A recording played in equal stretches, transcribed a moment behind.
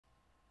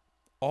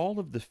All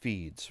of the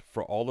feeds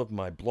for all of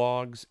my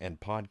blogs and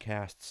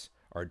podcasts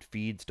are at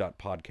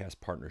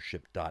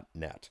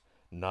feeds.podcastpartnership.net,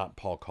 not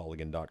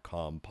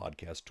paulcolligan.com,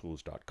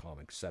 podcasttools.com,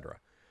 etc.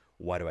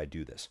 Why do I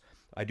do this?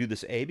 I do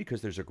this, A,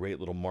 because there's a great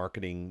little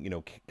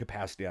marketing,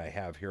 capacity I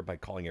have here by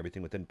calling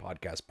everything within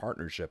Podcast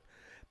Partnership.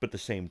 But at the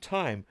same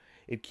time,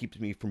 it keeps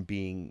me from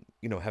being,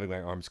 having my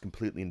arms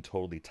completely and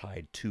totally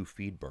tied to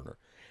Feedburner.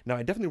 Now,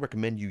 I definitely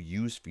recommend you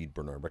use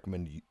Feedburner. I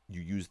recommend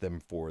you use them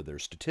for their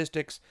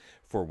statistics,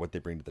 for what they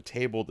bring to the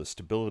table, the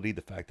stability,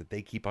 the fact that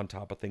they keep on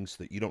top of things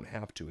so that you don't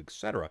have to,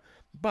 etc.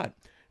 But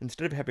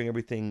instead of having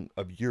everything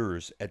of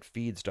yours at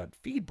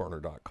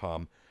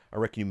feeds.feedburner.com, I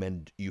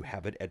recommend you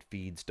have it at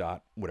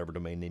feeds.whatever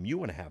domain name you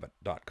want to have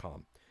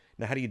it.com.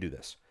 Now, how do you do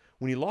this?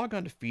 When you log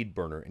on to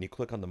Feedburner and you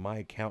click on the My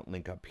Account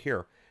link up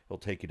here, it'll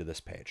take you to this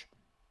page.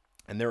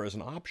 And there is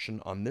an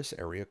option on this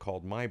area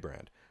called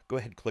MyBrand. Go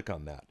ahead and click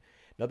on that.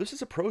 Now, this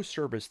is a pro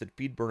service that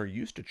Feedburner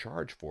used to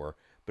charge for,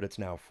 but it's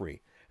now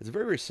free. It's a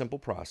very, very simple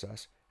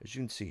process. As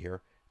you can see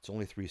here, it's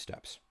only 3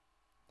 steps.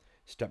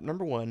 Step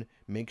number 1,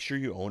 make sure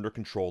you own or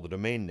control the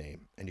domain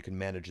name, and you can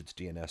manage its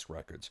DNS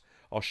records.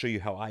 I'll show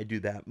you how I do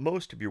that.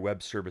 Most of your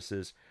web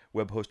services,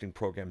 web hosting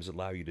programs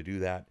allow you to do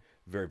that.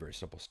 Very, very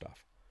simple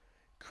stuff.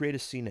 Create a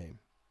CNAME.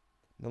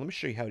 Now, let me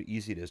show you how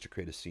easy it is to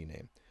create a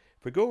CNAME.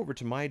 If we go over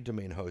to my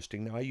domain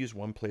hosting, now I use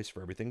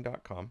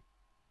oneplaceforeverything.com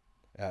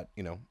at,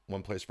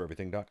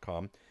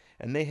 oneplaceforeverything.com,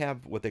 and they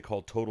have what they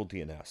call total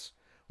DNS.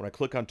 When I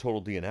click on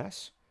total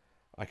DNS,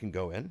 I can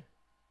go in,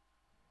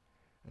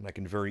 and I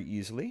can very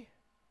easily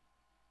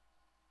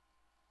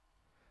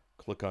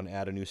click on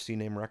add a new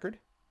CNAME record,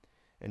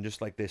 and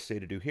just like they say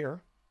to do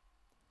here,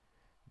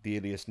 the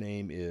alias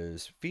name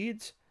is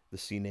feeds, the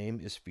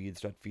CNAME is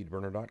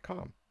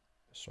feeds.feedburner.com.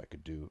 So I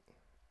could do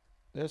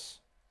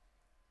this,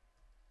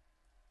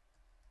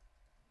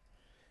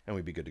 and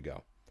we'd be good to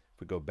go.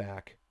 If we go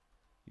back,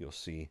 you'll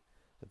see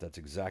that that's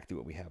exactly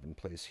what we have in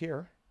place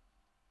here.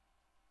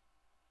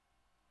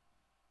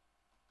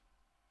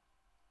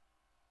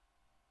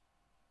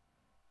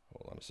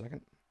 Hold on a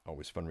second.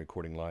 Always fun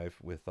recording live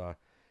with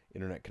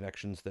internet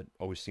connections that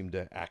always seem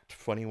to act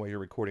funny while you're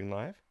recording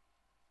live.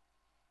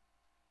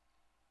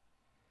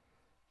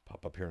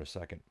 Pop up here in a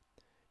second.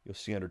 You'll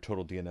see under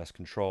total DNS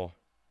control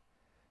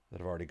that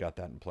I've already got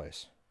that in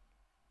place.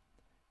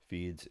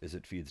 Feeds is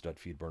at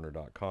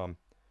feeds.feedburner.com.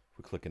 If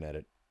we click in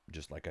edit,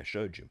 just like I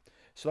showed you.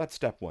 So that's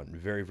step 1.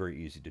 Very, very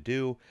easy to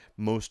do.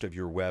 Most of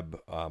your web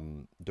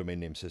domain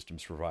name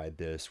systems provide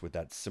this with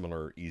that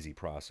similar easy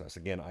process.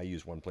 Again, I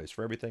use One Place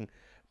for Everything,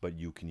 but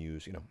you can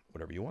use,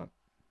 whatever you want.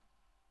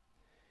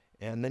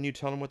 And then you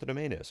tell them what the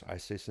domain is. I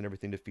say send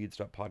everything to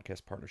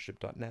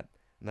feeds.podcastpartnership.net,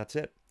 and that's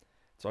it.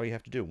 That's all you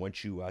have to do.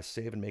 Once you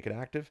save and make it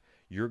active,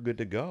 you're good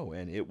to go,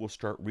 and it will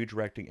start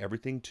redirecting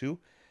everything to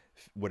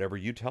whatever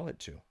you tell it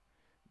to.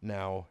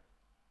 Now,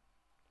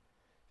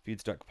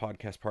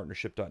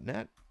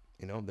 feeds.podcastpartnership.net,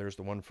 there's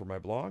the one for my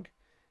blog.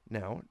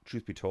 Now,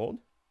 truth be told,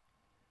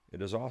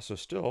 it is also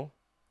still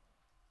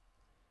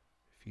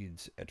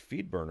feeds at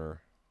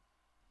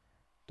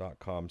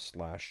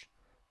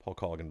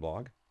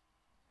feedburner.com/PaulColliganblog.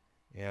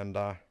 And,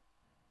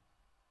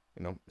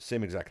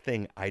 same exact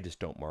thing. I just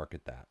don't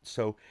market that.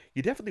 So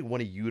you definitely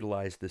want to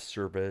utilize this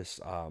service.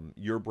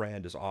 Your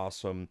brand is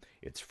awesome.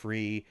 It's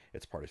free.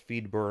 It's part of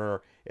Feedburner.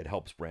 It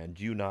helps brand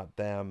you, not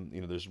them.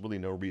 There's really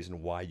no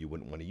reason why you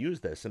wouldn't want to use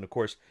this. And of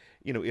course,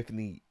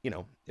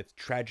 if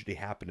tragedy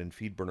happened and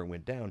Feedburner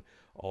went down,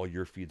 all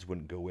your feeds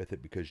wouldn't go with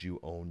it because you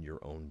own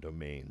your own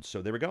domain.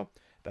 So there we go.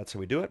 That's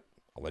how we do it.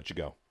 I'll let you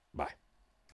go. Bye.